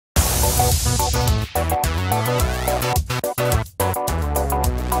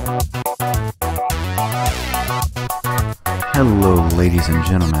Hello ladies and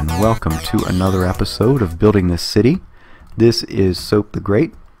gentlemen, welcome to another episode of Building This City. This is Soap the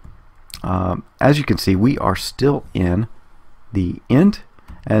Great. As you can see, we are still in the end,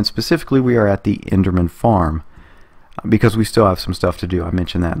 and specifically we are at the Enderman farm because we still have some stuff to do. I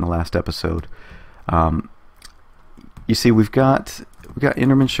mentioned that in the last episode. You see, we've got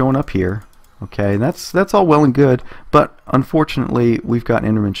Enderman showing up here. Okay, that's all well and good, but unfortunately we've got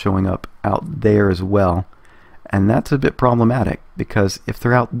Enderman showing up out there as well. And that's a bit problematic, because if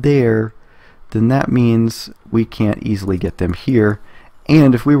they're out there, then that means we can't easily get them here.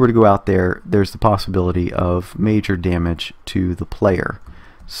 And if we were to go out there, there's the possibility of major damage to the player.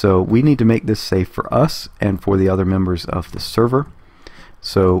 So we need to make this safe for us and for the other members of the server.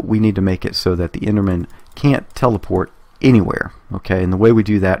 So we need to make it so that the Enderman can't teleport anywhere. Okay, and the way we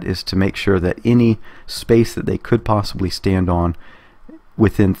do that is to make sure that any space that they could possibly stand on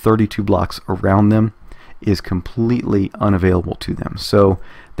within 32 blocks around them is completely unavailable to them. So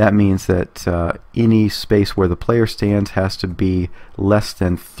that means that any space where the player stands has to be less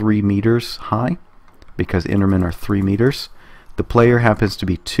than 3 meters high, because Endermen are 3 meters. The player happens to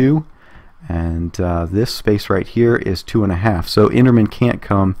be 2, and this space right here is 2.5. So Endermen can't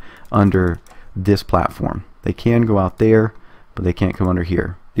come under this platform. They can go out there, but they can't come under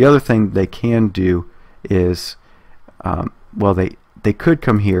here. The other thing they can do is, well, they could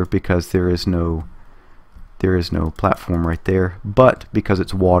come here because there is no platform right there, but because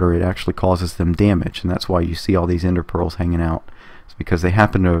it's water, it actually causes them damage, and that's why you see all these ender pearls hanging out. It's because they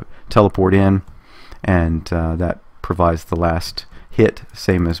happen to teleport in, and that provides the last hit,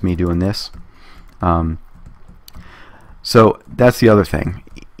 same as me doing this. So that's the other thing.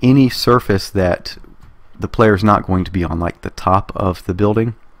 Any surface that the player's not going to be on, like the top of the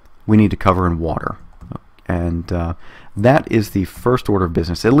building, we need to cover in water, and that is the first order of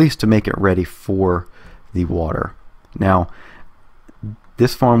business, at least to make it ready for the water. Now,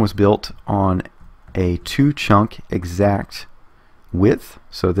 this farm was built on a 2-chunk exact width.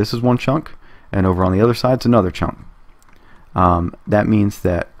 So this is one chunk, and over on the other side is another chunk. That means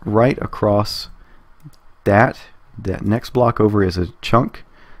that right across that next block over is a chunk,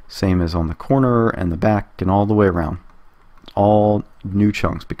 same as on the corner and the back and all the way around. All new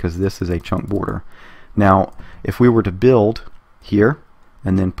chunks, because this is a chunk border. Now, if we were to build here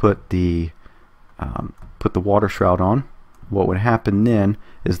and then put the water shroud on, what would happen then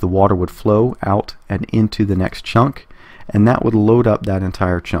is the water would flow out and into the next chunk, and that would load up that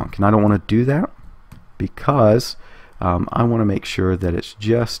entire chunk. And I don't want to do that, because I want to make sure that it's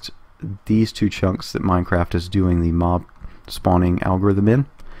just these 2 chunks that Minecraft is doing the mob spawning algorithm in,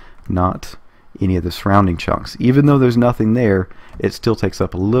 not any of the surrounding chunks. Even though there's nothing there, it still takes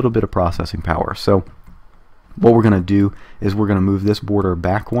up a little bit of processing power. So what we're going to do is we're going to move this border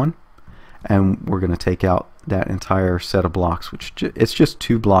back 1, and we're going to take out that entire set of blocks, which it's just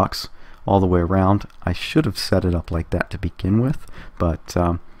 2 blocks all the way around. I should have set it up like that to begin with, but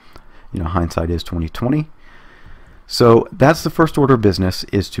you know, hindsight is 20/20. So that's the first order of business,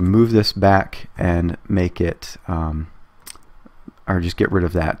 is to move this back and make it, or just get rid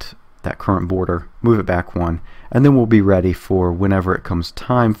of that current border, move it back 1, and then we'll be ready for whenever it comes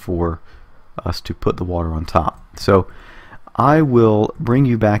time for us to put the water on top. So I will bring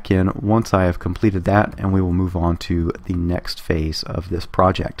you back in once I have completed that, and we will move on to the next phase of this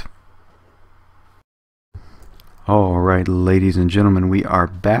project. Alright, ladies and gentlemen, we are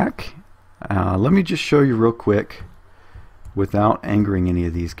back. Let me just show you real quick without angering any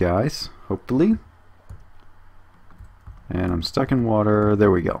of these guys, hopefully. And I'm stuck in water.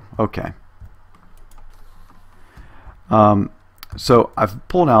 There we go. Okay. So I've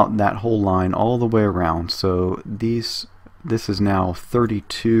pulled out that whole line all the way around. So this is now 30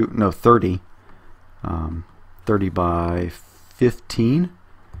 by 15.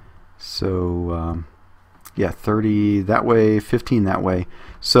 So yeah, 30 that way, 15 that way.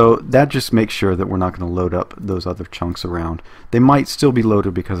 So that just makes sure that we're not going to load up those other chunks around. They might still be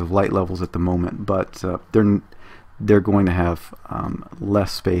loaded because of light levels at the moment, but they're going to have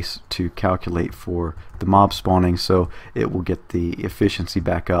less space to calculate for the mob spawning, so it will get the efficiency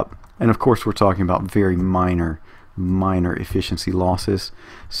back up. And of course, we're talking about very minor efficiency losses,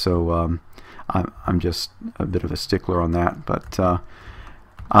 so I'm just a bit of a stickler on that. But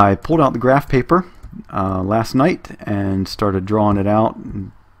I pulled out the graph paper last night and started drawing it out,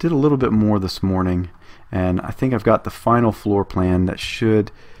 and did a little bit more this morning, and I think I've got the final floor plan that should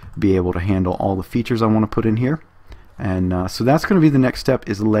be able to handle all the features I want to put in here. And so that's going to be the next step,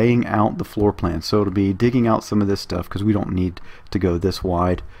 is laying out the floor plan. So it'll be digging out some of this stuff, because we don't need to go this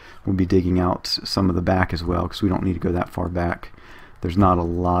wide. We'll be digging out some of the back as well, because we don't need to go that far back. There's not a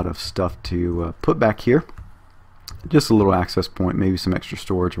lot of stuff to put back here. just a little access point, maybe some extra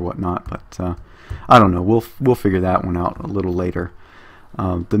storage or whatnot, but I don't know. We'll figure that one out a little later.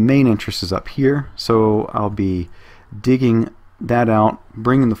 The main interest is up here, so I'll be digging that out,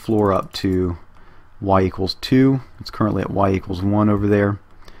 bringing the floor up to y equals 2. It's currently at y equals 1 over there,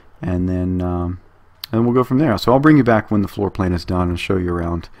 and then we'll go from there. So I'll bring you back when the floor plan is done and show you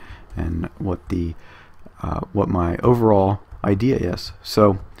around and what my overall idea is.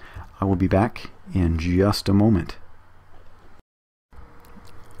 So I will be back in just a moment.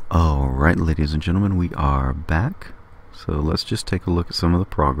 Alright, ladies and gentlemen, we are back. So let's just take a look at some of the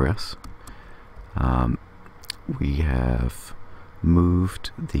progress. We have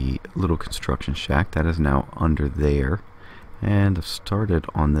moved the little construction shack that is now under there, and I've started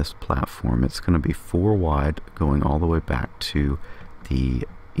on this platform. It's going to be 4 wide going all the way back to the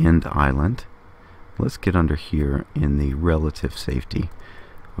end island. Let's get under here in the relative safety.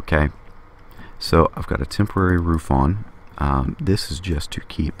 Okay, so I've got a temporary roof on. This is just to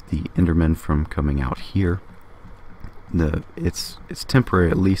keep the Enderman from coming out here. It's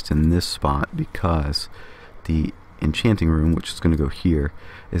temporary, at least in this spot, because the enchanting room, which is going to go here,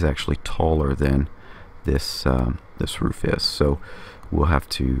 is actually taller than this roof is. So we'll have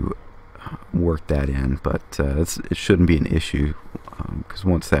to work that in, but it shouldn't be an issue, because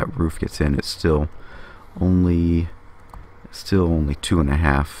once that roof gets in, it's still only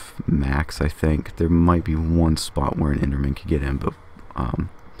 2.5 max. I think there might be one spot where an Enderman could get in, but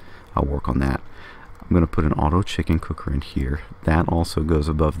I'll work on that. I'm going to put an auto chicken cooker in here. That also goes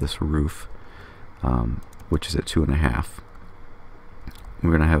above this roof, which is at 2.5. We're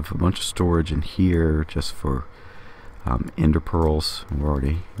going to have a bunch of storage in here just for ender pearls. We're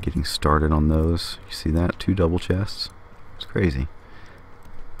already getting started on those. You see that? 2 double chests. It's crazy.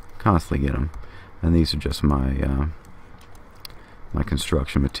 Constantly get them. And these are just my my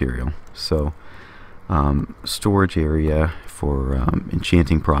construction material. So storage area for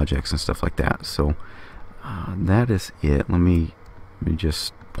enchanting projects and stuff like that. So that is it. Let me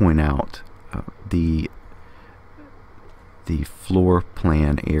just point out the floor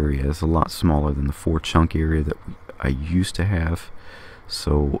plan area is a lot smaller than the 4 chunk area that I used to have.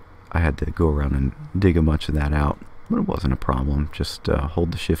 So I had to go around and dig a bunch of that out, but it wasn't a problem. Just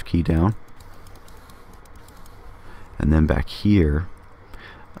hold the shift key down. And then back here,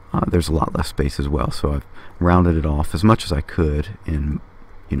 there's a lot less space as well, so I've rounded it off as much as I could in,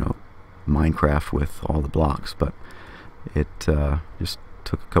 Minecraft with all the blocks, but it just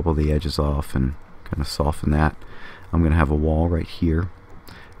took a couple of the edges off and kind of softened that. I'm going to have a wall right here,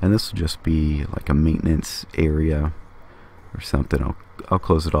 and this will just be like a maintenance area or something. I'll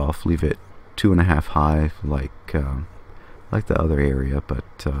close it off, leave it 2.5 high like the other area, but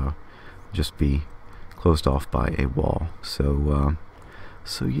just be closed off by a wall. So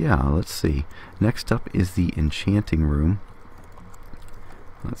yeah, let's see. Next up is the enchanting room.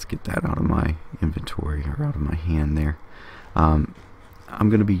 Let's get that out of my inventory, or out of my hand there. I'm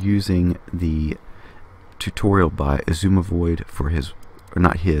going to be using the tutorial by Xisuma Void for his, or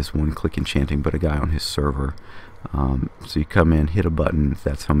not his, one-click enchanting, but a guy on his server. So you come in, hit a button,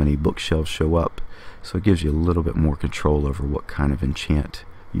 that's how many bookshelves show up. So it gives you a little bit more control over what kind of enchant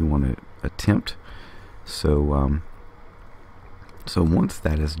you want to attempt. So once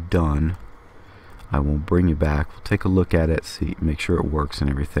that is done, I will bring you back. We'll take a look at it, see, make sure it works and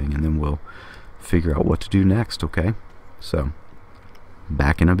everything, and then we'll figure out what to do next, okay? So,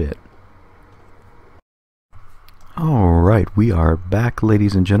 back in a bit. Alright, we are back,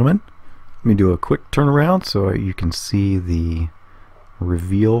 ladies and gentlemen. Let me do a quick turnaround so you can see the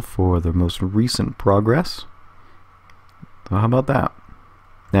reveal for the most recent progress. So how about that?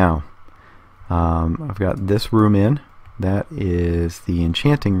 Now, I've got this room in. That is the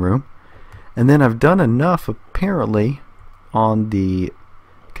enchanting room. And then I've done enough, apparently, on the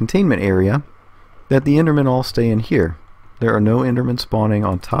containment area that the Endermen all stay in here. There are no Endermen spawning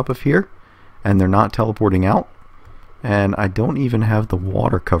on top of here, and they're not teleporting out. And I don't even have the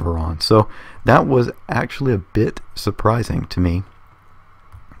water cover on. So that was actually a bit surprising to me.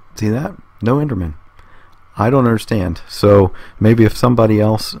 See that? No Endermen. I don't understand. So maybe if somebody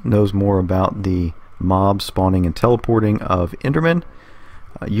else knows more about the mob spawning and teleporting of Endermen,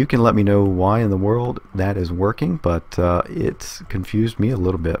 you can let me know why in the world that is working, but it's confused me a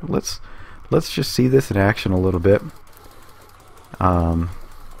little bit. Let's just see this in action a little bit.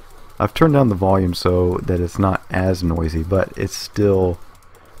 I've turned down the volume so that it's not as noisy, but it's still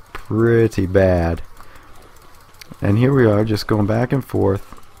pretty bad. And here we are, just going back and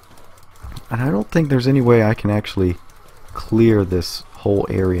forth. And I don't think there's any way I can actually clear this whole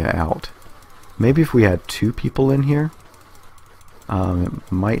area out. Maybe if we had 2 people in here,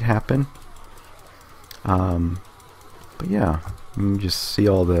 it might happen. But yeah, you can just see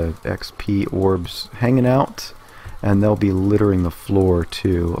all the XP orbs hanging out, and they'll be littering the floor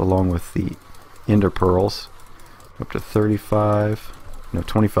too, along with the ender pearls. Up to 35, no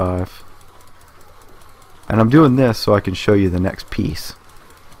 25. And I'm doing this so I can show you the next piece,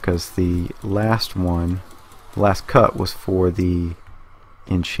 because the last one, the last cut was for the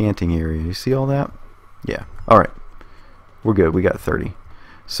enchanting area. You see all that? Yeah. Alright. We're good. We got 30.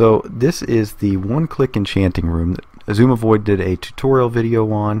 So this is the one-click enchanting room that Xisuma Void did a tutorial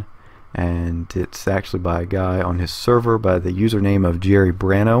video on, and it's actually by a guy on his server by the username of Jerry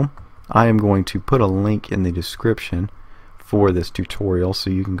Brano. I am going to put a link in the description for this tutorial so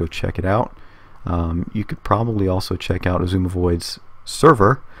you can go check it out. You could probably also check out Xisuma Void's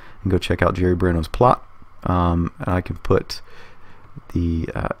server and go check out Jerry Brano's plot. And I can put the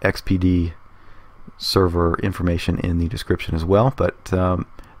XPD server information in the description as well. But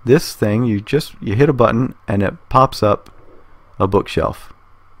this thing, you hit a button and it pops up a bookshelf.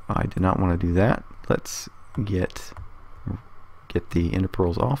 I did not want to do that. Let's get the ender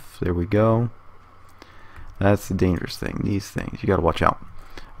pearls off. There we go. That's the dangerous thing. These things, you got to watch out.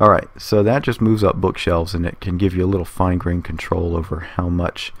 Alright, so that just moves up bookshelves, and it can give you a little fine-grained control over how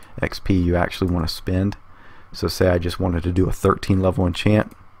much XP you actually want to spend. So say I just wanted to do a 13 level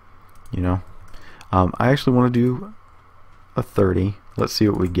enchant, you know. I actually want to do a 30. Let's see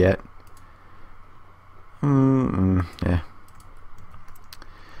what we get. Yeah.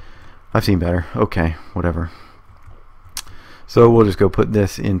 I've seen better. Okay, whatever. So we'll just go put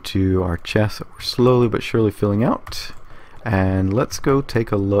this into our chest that we're slowly but surely filling out. And let's go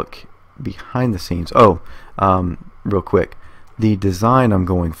take a look behind the scenes. Oh, real quick. The design I'm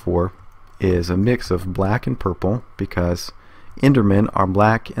going for is a mix of black and purple, because Endermen are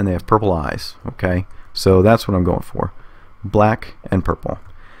black and they have purple eyes. Okay, so that's what I'm going for. Black and purple.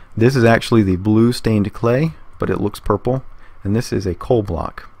 This is actually the blue stained clay, but it looks purple. And this is a coal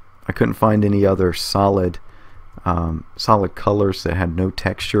block. I couldn't find any other solid colors that had no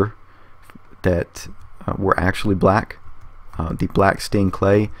texture that were actually black. The black stained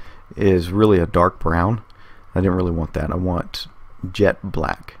clay is really a dark brown. I didn't really want that. I want jet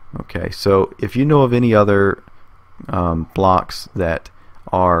black. Okay, so if you know of any other blocks that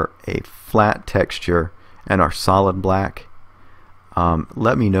are a flat texture and are solid black,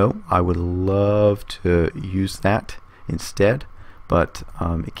 let me know. I would love to use that instead, but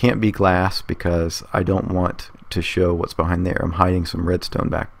it can't be glass because I don't want to show what's behind there. I'm hiding some redstone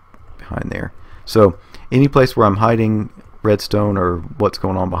back behind there. So any place where I'm hiding redstone or what's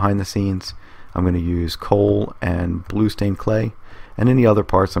going on behind the scenes, I'm going to use coal and blue stained clay, and any other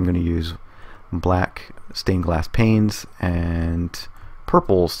parts I'm going to use black stained glass panes and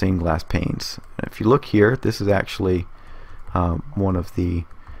purple stained glass panes. If you look here, this is actually one of the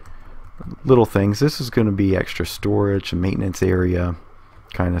little things. This is going to be extra storage and maintenance area,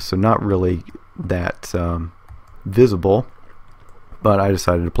 kind of, so not really that visible, but I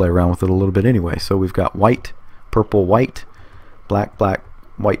decided to play around with it a little bit anyway. So we've got white, purple, white, black, black,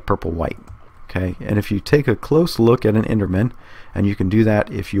 white, purple, white. Okay, and if you take a close look at an Enderman, and you can do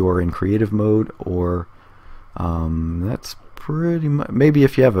that if you're in creative mode, or that's pretty much, maybe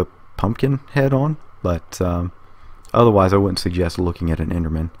if you have a pumpkin head on, but otherwise I wouldn't suggest looking at an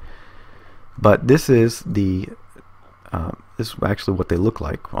Enderman. But this is the this is actually what they look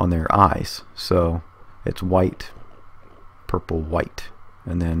like on their eyes. So it's white, purple, white,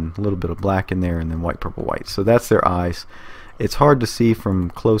 and then a little bit of black in there, and then white, purple, white. So that's their eyes. It's hard to see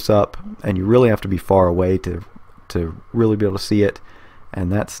from close up, and you really have to be far away to really be able to see it,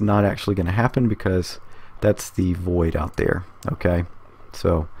 and that's not actually going to happen because that's the void out there. Okay,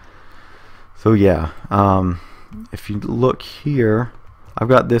 so yeah, if you look here, I've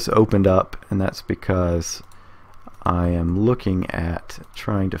got this opened up, and that's because I am looking at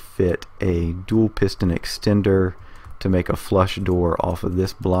trying to fit a dual piston extender to make a flush door off of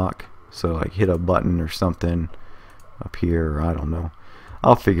this block. So like hit a button or something up here, or I don't know,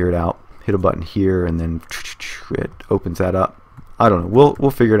 I'll figure it out. Hit a button here and then it opens that up. I don't know,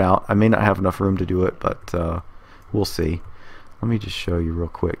 we'll figure it out. I may not have enough room to do it, but we'll see. Let me just show you real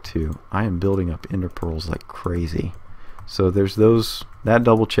quick too. I am building up ender pearls like crazy. So there's those, that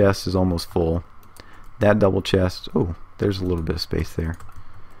double chest is almost full. That double chest, oh, there's a little bit of space there.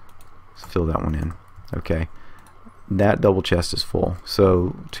 Let's fill that one in. Okay, that double chest is full.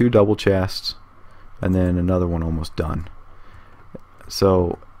 So 2 double chests, and then another one almost done.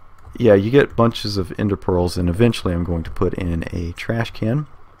 So yeah, you get bunches of ender pearls, and eventually I'm going to put in a trash can,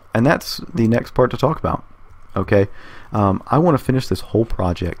 and that's the next part to talk about. Okay, I want to finish this whole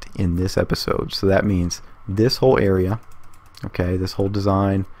project in this episode, so that means this whole area, okay, this whole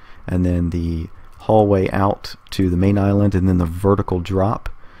design, and then the hallway out to the main island and then the vertical drop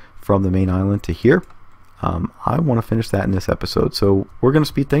from the main island to here. I want to finish that in this episode, so we're going to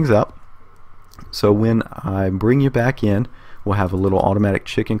speed things up. So when I bring you back in, we'll have a little automatic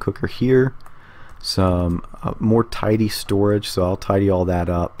chicken cooker here, some more tidy storage, so I'll tidy all that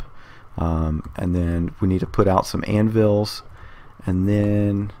up, and then we need to put out some anvils, and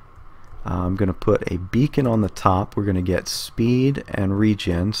then I'm going to put a beacon on the top. We're going to get speed and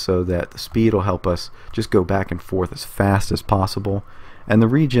regen so that the speed will help us just go back and forth as fast as possible, and the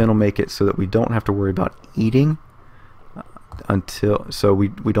regen will make it so that we don't have to worry about eating so we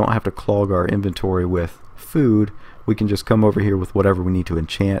don't have to clog our inventory with food. We can just come over here with whatever we need to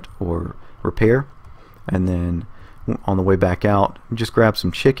enchant or repair, and then on the way back out just grab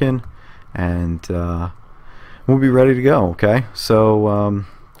some chicken and we'll be ready to go. Okay, so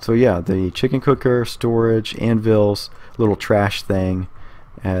yeah, the chicken cooker, storage, anvils, little trash thing,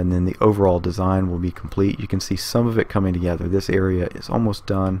 and then the overall design will be complete. You can see some of it coming together. This area is almost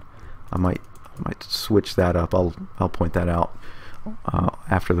done. I might switch that up. I'll point that out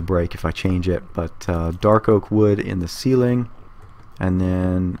after the break if I change it. But dark oak wood in the ceiling, and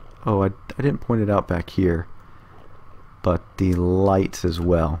then I didn't point it out back here, but the lights as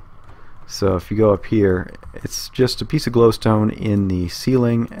well. So if you go up here, it's just a piece of glowstone in the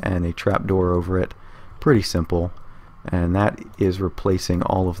ceiling and a trapdoor over it. Pretty simple, and that is replacing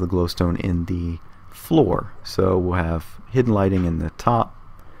all of the glowstone in the floor. So we'll have hidden lighting in the top,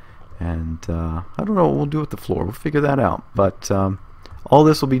 and I don't know what we'll do with the floor. We'll figure that out. But all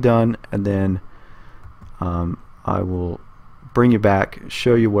this will be done, and then I will bring you back,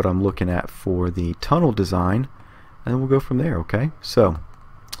 show you what I'm looking at for the tunnel design, and then we'll go from there. Okay, so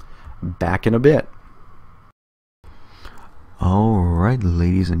back in a bit. Alright,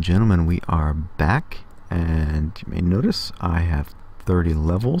 ladies and gentlemen, we are back, and you may notice I have 30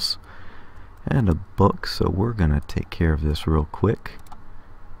 levels and a book, so we're gonna take care of this real quick.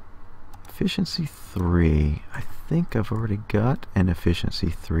 Efficiency 3. I think I've already got an efficiency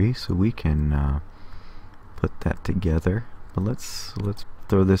 3, so we can put that together. But let's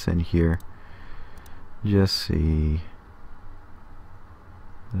throw this in here. Just see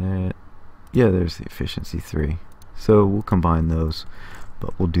that. Yeah, there's the efficiency 3. So we'll combine those,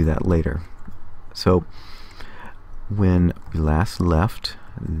 but we'll do that later. So when we last left,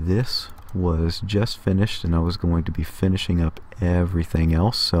 this was just finished, and I was going to be finishing up everything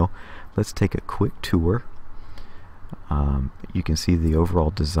else. So let's take a quick tour. You can see the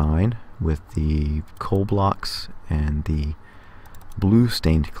overall design with the coal blocks and the blue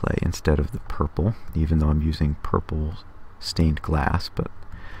stained clay instead of the purple, even though I'm using purple stained glass. But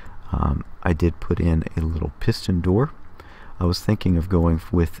I did put in a little piston door. I was thinking of going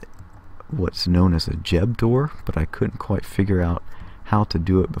with what's known as a jeb door, but I couldn't quite figure out how to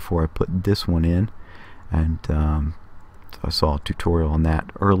do it before I put this one in, and I saw a tutorial on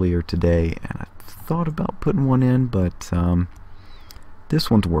that earlier today, and I thought about putting one in, but this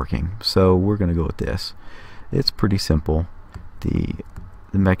one's working, so we're gonna go with this. It's pretty simple. The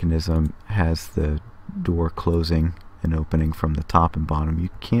mechanism has the door closing and opening from the top and bottom. You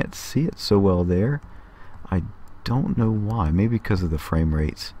can't see it so well there. I don't know why. Maybe because of the frame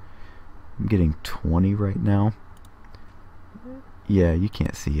rates. I'm getting 20 right now. Yeah, you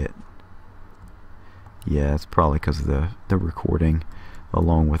can't see it. Yeah, it's probably because of the recording,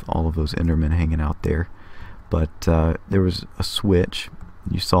 along with all of those Endermen hanging out there. But there was a switch.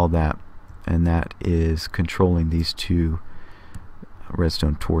 You saw that, and that is controlling these two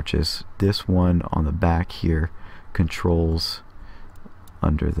redstone torches. This one on the back here controls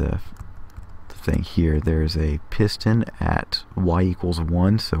under the thing here. There's a piston at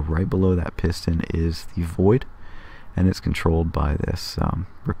y=1, so right below that piston is the void, and it's controlled by this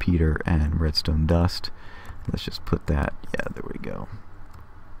repeater and redstone dust. Let's just put that, yeah, there we go,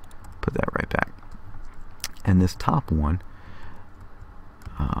 put that right back. And this top one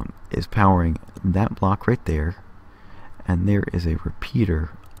is powering that block right there, and there is a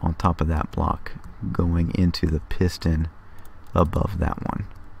repeater on top of that block going into the piston above that one.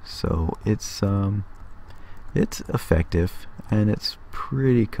 So it's effective, and it's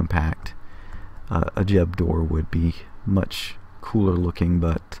pretty compact. A jeb door would be much cooler looking,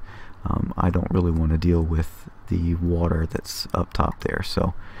 but I don't really want to deal with the water that's up top there.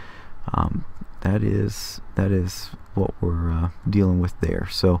 So that is what we're dealing with there.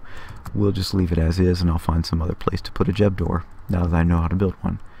 So we'll just leave it as is, and I'll find some other place to put a jeb door now that I know how to build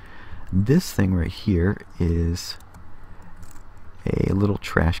one. This thing right here is a little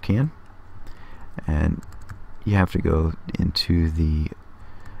trash can, and you have to go into the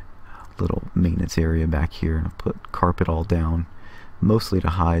little maintenance area back here and put carpet all down, mostly to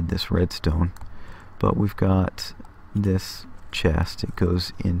hide this redstone. but we've got this chest. It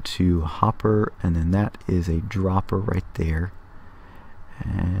goes into a hopper, and then that is a dropper right there.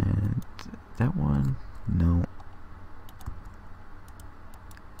 And that one, no,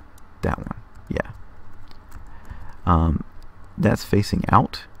 that one, yeah. That's facing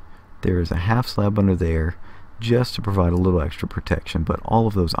out. There is a half slab under there just to provide a little extra protection, but all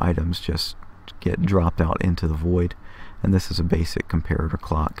of those items just get dropped out into the void. And this is a basic comparator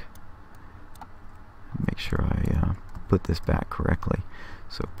clock. Make sure I put this back correctly.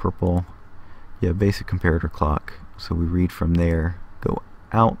 So purple, yeah, basic comparator clock. So we read from there, go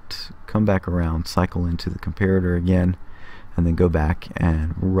out, come back around, cycle into the comparator again, and then go back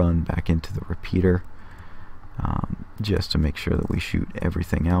and run back into the repeater, just to make sure that we shoot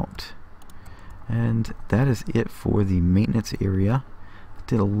everything out. And that is it for the maintenance area.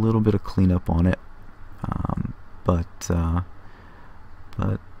 Did a little bit of cleanup on it, but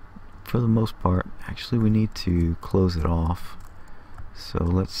for the most part, actually we need to close it off. So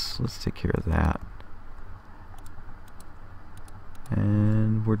let's take care of that,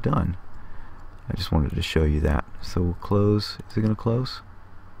 and we're done. I just wanted to show you that. So we'll close. Is it going to close?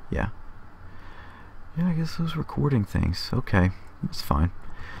 Yeah. Yeah, I guess those recording things. Okay, that's fine.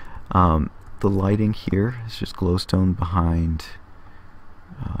 The lighting here is just glowstone behind,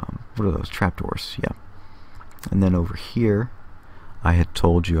 what are those? Trapdoors, yeah. And then over here, I had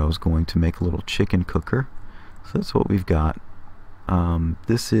told you I was going to make a little chicken cooker. So that's what we've got.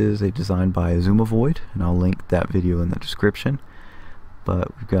 This is a design by Xisuma Void, and I'll link that video in the description.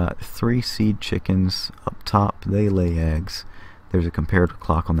 But we've got 3 seed chickens up top. They lay eggs. There's a comparator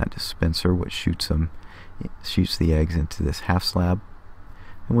clock on that dispenser which shoots the eggs into this half slab.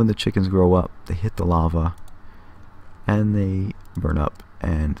 And when the chickens grow up, they hit the lava and they burn up,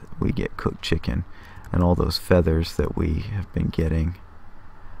 and we get cooked chicken. And all those feathers that we have been getting,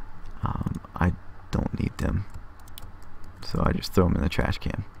 I don't need them, so I just throw them in the trash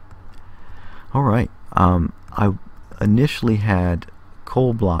can. Alright, I initially had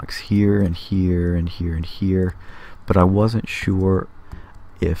coal blocks here and here and here and here, but I wasn't sure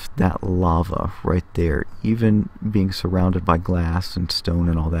if that lava right there, even being surrounded by glass and stone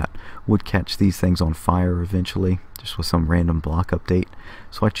and all that, would catch these things on fire eventually, just with some random block update.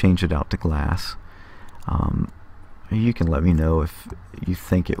 So I changed it out to glass. You can let me know if you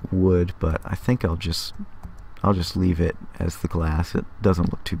think it would, but I think I'll just leave it as the glass. It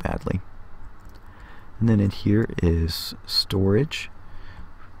doesn't look too badly. And then in here is storage.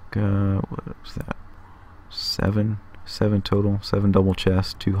 What was that? Seven total, 7 double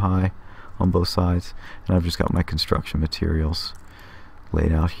chests, 2 high on both sides, and I've just got my construction materials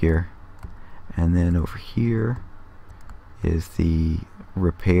laid out here. And then over here is the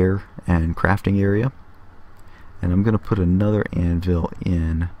repair and crafting area, and I'm going to put another anvil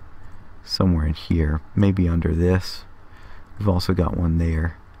in somewhere in here, maybe under this. We've also got one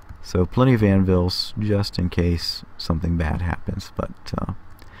there, so plenty of anvils just in case something bad happens. But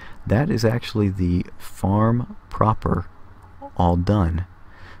that is actually the farm proper all done.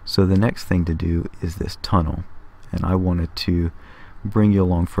 So the next thing to do is this tunnel, and I wanted to bring you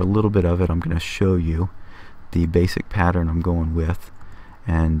along for a little bit of it. I'm going to show you the basic pattern I'm going with,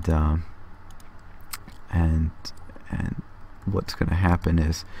 and what's going to happen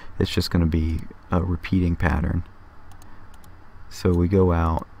is it's just going to be a repeating pattern. So we go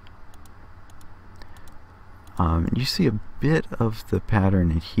out. You see a bit of the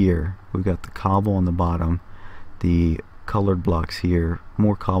pattern in here. We've got the cobble on the bottom, the colored blocks here,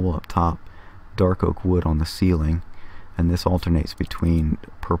 more cobble up top, dark oak wood on the ceiling, and this alternates between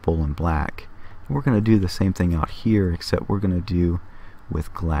purple and black. And we're going to do the same thing out here, except we're going to do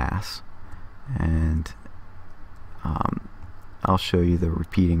with glass. And I'll show you the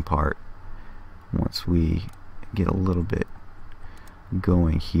repeating part once we get a little bit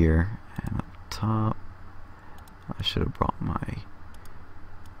going here. And up top, I should have brought my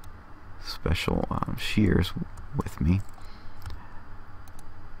special shears with me.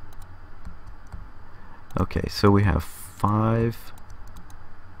 Okay, so we have 5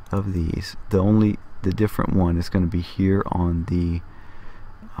 of these. The different one is going to be here on the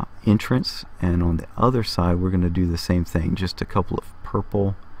entrance, and on the other side we're going to do the same thing, just a couple of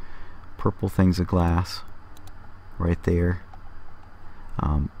purple things of glass right there,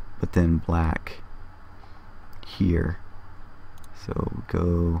 but then black here. So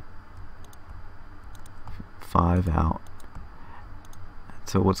go 5 out.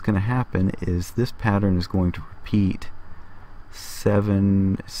 So what's going to happen is this pattern is going to repeat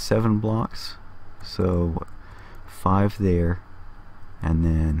 7 blocks. So 5 there, and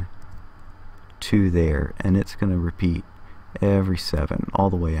then 2 there, and it's going to repeat every 7 all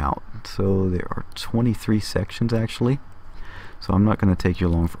the way out. So there are 23 sections actually. So I'm not going to take you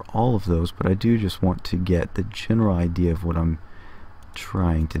along for all of those, but I do just want to get the general idea of what I'm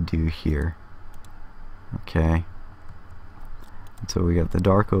trying to do here. Okay. And so we got the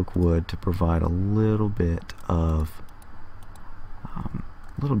dark oak wood to provide a little bit of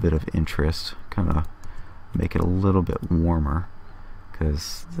interest, kind of make it a little bit warmer,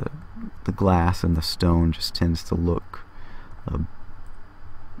 because the glass and the stone just tends to look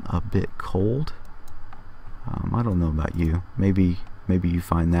a bit cold. I don't know about you. Maybe you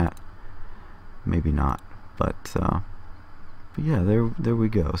find that. Maybe not. But yeah, there we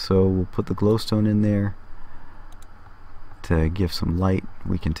go. So we'll put the glowstone in there to give some light.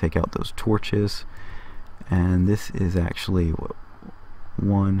 We can take out those torches, and this is actually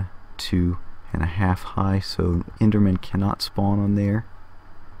 1, 2.5 high, so Enderman cannot spawn on there.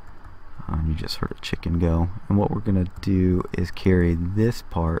 You just heard a chicken go. And what we're gonna do is carry this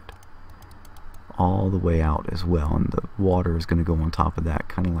part all the way out as well, and the water is going to go on top of that,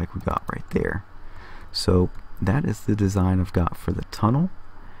 kind of like we got right there. So that is the design I've got for the tunnel,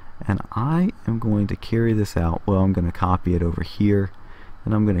 and I am going to carry this out. Well, I'm going to copy it over here,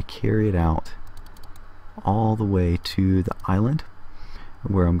 and I'm going to carry it out all the way to the island,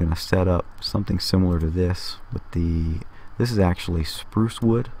 where I'm going to set up something similar to this with this is actually spruce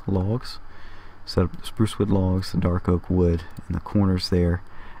wood logs. Set up the spruce wood logs, the dark oak wood in the corners there,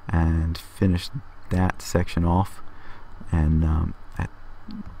 and finish that section off. And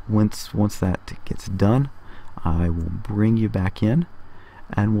once that gets done, I will bring you back in,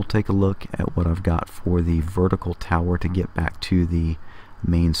 and we'll take a look at what I've got for the vertical tower to get back to the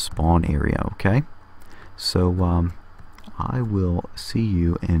main spawn area. Okay, so I will see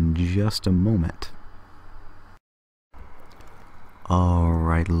you in just a moment.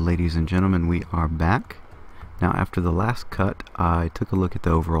 Alright, ladies and gentlemen, we are back. Now, after the last cut, I took a look at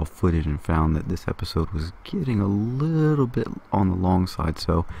the overall footage and found that this episode was getting a little bit on the long side,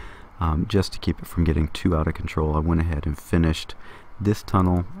 so just to keep it from getting too out of control, I went ahead and finished this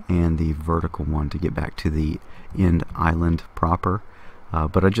tunnel and the vertical one to get back to the end island proper.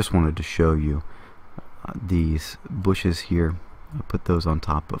 But I just wanted to show you these bushes here. I put those on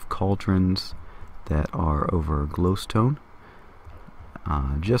top of cauldrons that are over glowstone.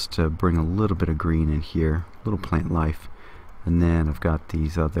 Just to bring a little bit of green in here, a little plant life. And then I've got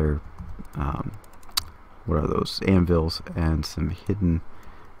these other, what are those, anvils, and some hidden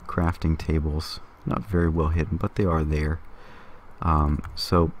crafting tables. Not very well hidden, but they are there.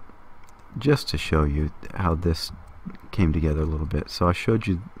 So just to show you how this came together a little bit. So I showed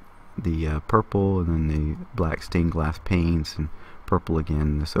you the purple and then the black stained glass panes, and purple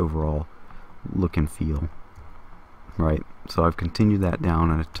again, this overall look and feel. Right, so I've continued that down,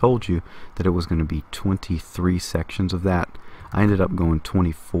 and I told you that it was going to be 23 sections of that. I ended up going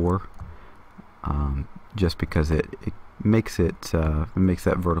 24, just because it makes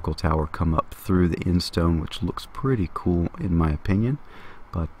that vertical tower come up through the end stone, which looks pretty cool in my opinion.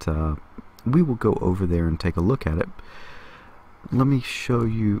 But we will go over there and take a look at it. Let me show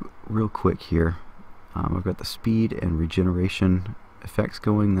you real quick here. I've got the speed and regeneration effects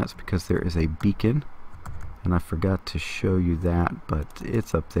going. That's because there is a beacon. And I forgot to show you that, but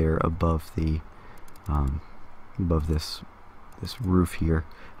it's up there above the above this roof here,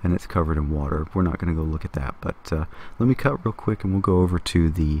 and it's covered in water. We're not going to go look at that, but let me cut real quick, and we'll go over to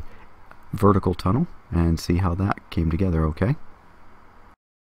the vertical tunnel and see how that came together. Okay.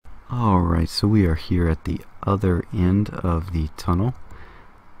 Alright, so we are here at the other end of the tunnel.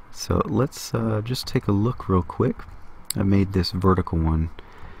 So let's just take a look real quick. I made this vertical one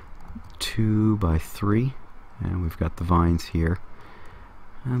 2 by 3. And we've got the vines here,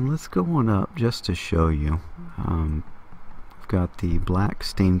 and let's go on up just to show you. We've got the black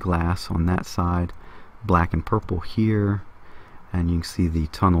stained glass on that side, black and purple here, and you can see the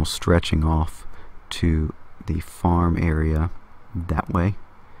tunnel stretching off to the farm area that way,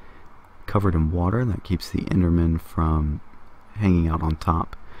 covered in water. That keeps the Enderman from hanging out on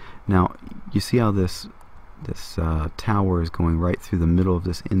top. Now you see how this tower is going right through the middle of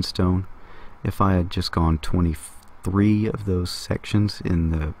this end stone. If I had just gone 23 of those sections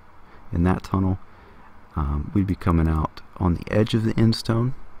in that tunnel, we'd be coming out on the edge of the end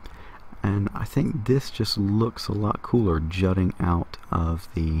stone, and I think this just looks a lot cooler jutting out of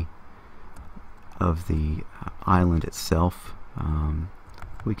the island itself.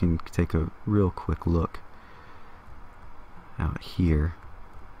 We can take a real quick look out here.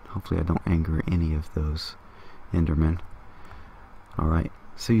 Hopefully I don't anger any of those Endermen. Alright,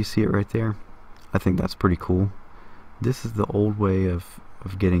 so you see it right there. I think that's pretty cool. This is the old way of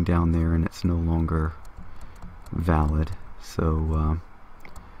getting down there, and it's no longer valid. So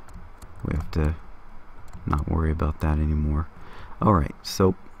we have to not worry about that anymore. Alright,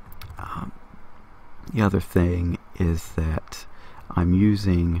 so the other thing is that I'm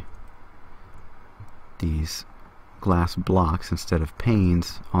using these glass blocks instead of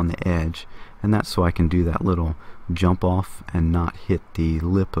panes on the edge, and that's so I can do that little jump off and not hit the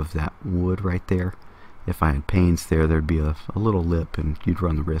lip of that wood right there. If I had panes there, there'd be a little lip and you'd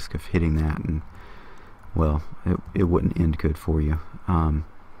run the risk of hitting that, and well, it wouldn't end good for you.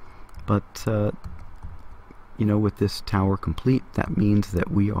 But you know, with this tower complete, that means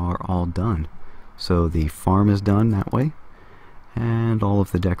that we are all done. So the farm is done that way, and all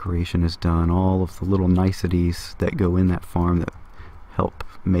of the decoration is done, all of the little niceties that go in that farm that help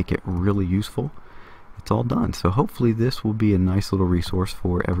make it really useful. It's all done. So hopefully this will be a nice little resource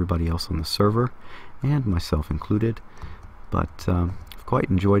for everybody else on the server, and myself included. But I've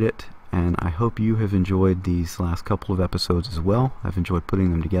quite enjoyed it, and I hope you have enjoyed these last couple of episodes as well. I've enjoyed putting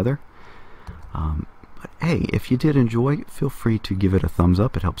them together. But hey, if you did enjoy, feel free to give it a thumbs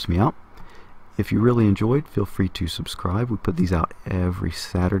up. It helps me out. If you really enjoyed, feel free to subscribe. We put these out every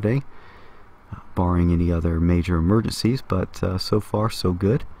Saturday, barring any other major emergencies, but so far so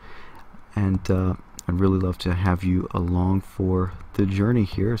good. And I'd really love to have you along for the journey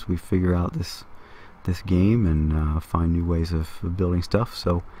here as we figure out this game and find new ways of building stuff.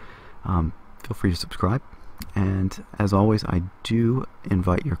 So feel free to subscribe. And as always, I do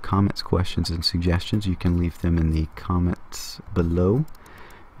invite your comments, questions, and suggestions. You can leave them in the comments below,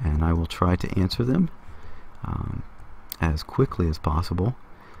 and I will try to answer them as quickly as possible.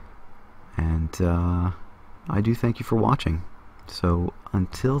 And I do thank you for watching. So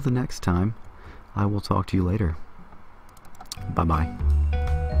until the next time, I will talk to you later. Bye-bye.